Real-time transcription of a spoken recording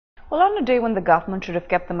Well, on a day when the government should have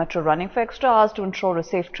kept the metro running for extra hours to ensure a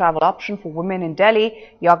safe travel option for women in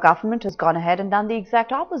Delhi, your government has gone ahead and done the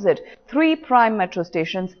exact opposite. 3 prime metro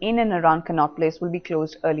stations in and around Connaught Place will be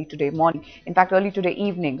closed early today morning. In fact, early today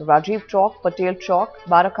evening, Rajiv Chowk, Patel Chowk,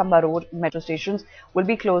 Barakhamba Road metro stations will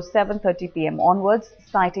be closed 7:30 p.m. onwards,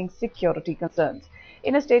 citing security concerns.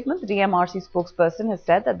 In a statement, the DMRC spokesperson has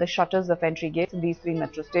said that the shutters of entry gates in these 3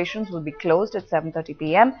 metro stations will be closed at 7:30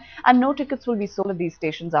 p.m. and no tickets will be sold at these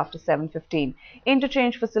stations after 7:15.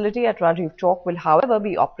 Interchange facility at Rajiv Chowk will, however,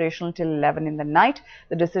 be operational till 11 in the night.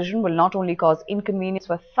 The decision will not only cause inconvenience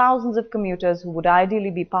for thousands of commuters who would ideally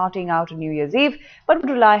be partying out on New Year's Eve, but would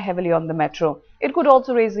rely heavily on the metro. It could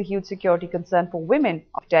also raise a huge security concern for women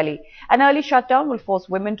of Delhi. An early shutdown will force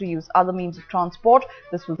women to use other means of transport.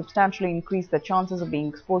 This will substantially increase their chances of being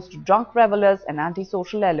exposed to drunk revelers and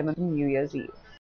antisocial elements on New Year's Eve.